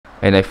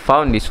and I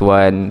found this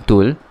one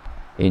tool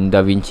in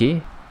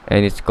DaVinci,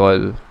 and it's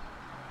called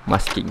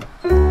masking.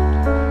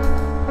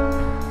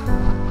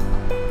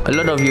 A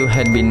lot of you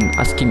had been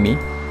asking me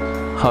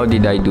how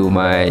did I do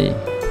my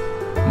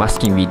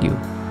masking video,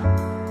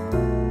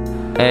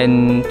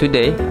 and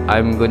today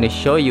I'm gonna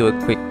show you a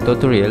quick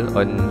tutorial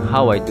on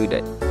how I do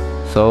that.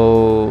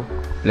 So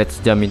let's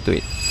jump into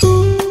it.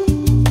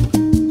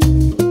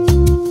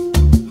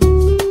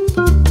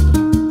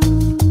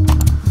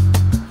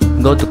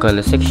 Go to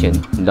color section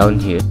down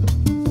here,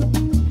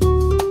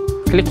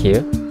 click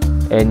here,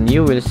 and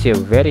you will see a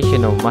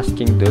variation of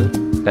masking tool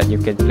that you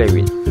can play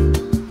with.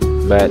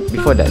 But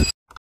before that,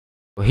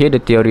 here the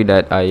theory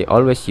that I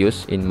always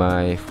use in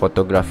my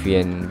photography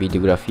and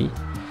videography.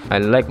 I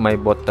like my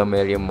bottom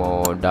area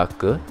more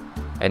darker,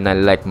 and I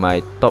like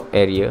my top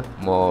area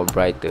more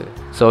brighter,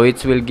 so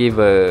it will give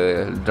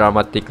a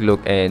dramatic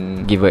look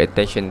and give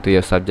attention to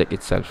your subject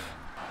itself.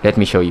 Let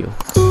me show you.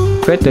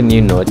 Create a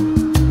new node,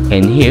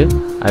 and here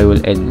I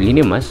will add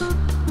linear mask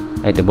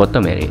at the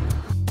bottom area.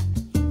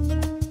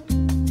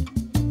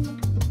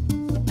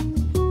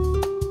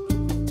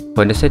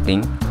 For the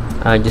setting,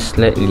 I just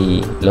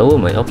slightly lower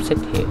my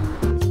offset here,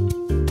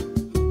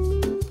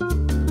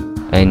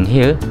 and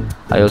here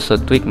I also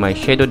tweak my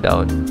shadow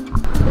down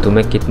to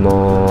make it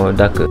more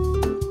darker.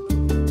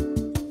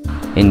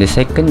 In the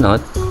second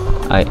node,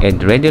 I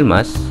add radial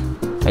mask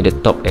at the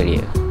top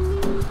area.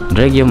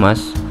 Drag your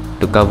mask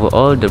to cover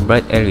all the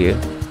bright area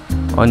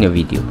on your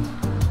video.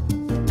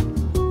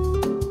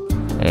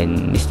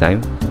 And this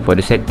time, for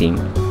the setting,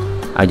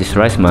 I just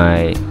raise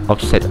my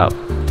offset up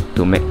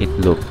to make it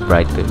look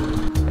brighter.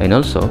 And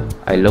also,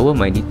 I lower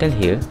my detail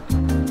here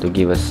to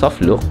give a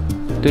soft look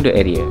to the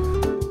area.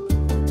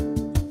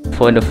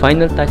 For the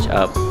final touch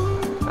up,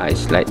 I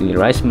slightly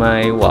raise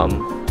my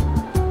warm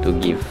to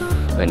give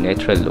a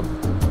natural look.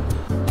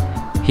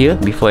 Here,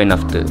 before and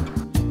after.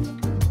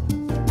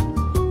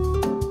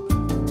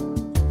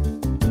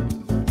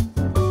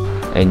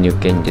 And you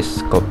can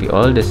just copy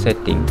all the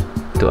setting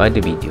to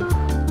other video,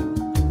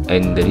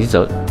 and the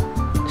result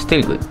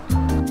still good.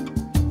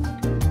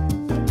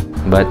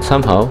 But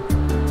somehow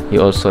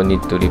you also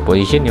need to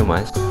reposition your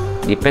mask,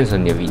 depends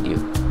on your video.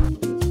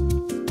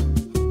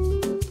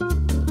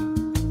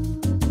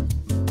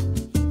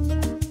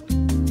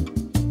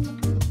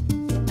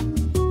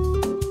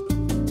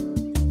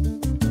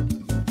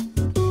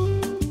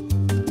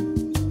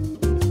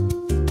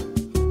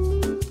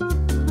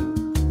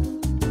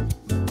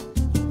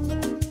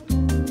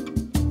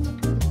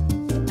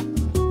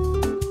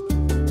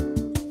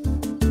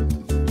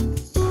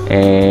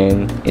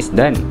 And it's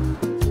done.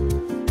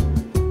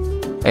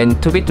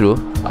 And to be true,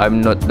 I'm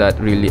not that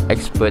really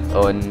expert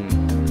on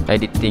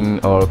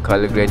editing or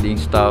color grading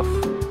stuff,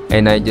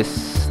 and I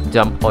just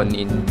jumped on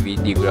in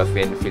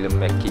videography and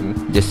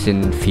filmmaking just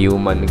a few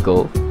months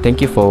ago.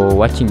 Thank you for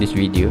watching this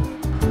video.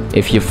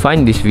 If you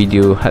find this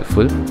video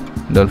helpful,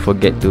 don't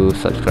forget to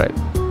subscribe.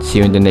 See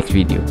you in the next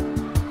video.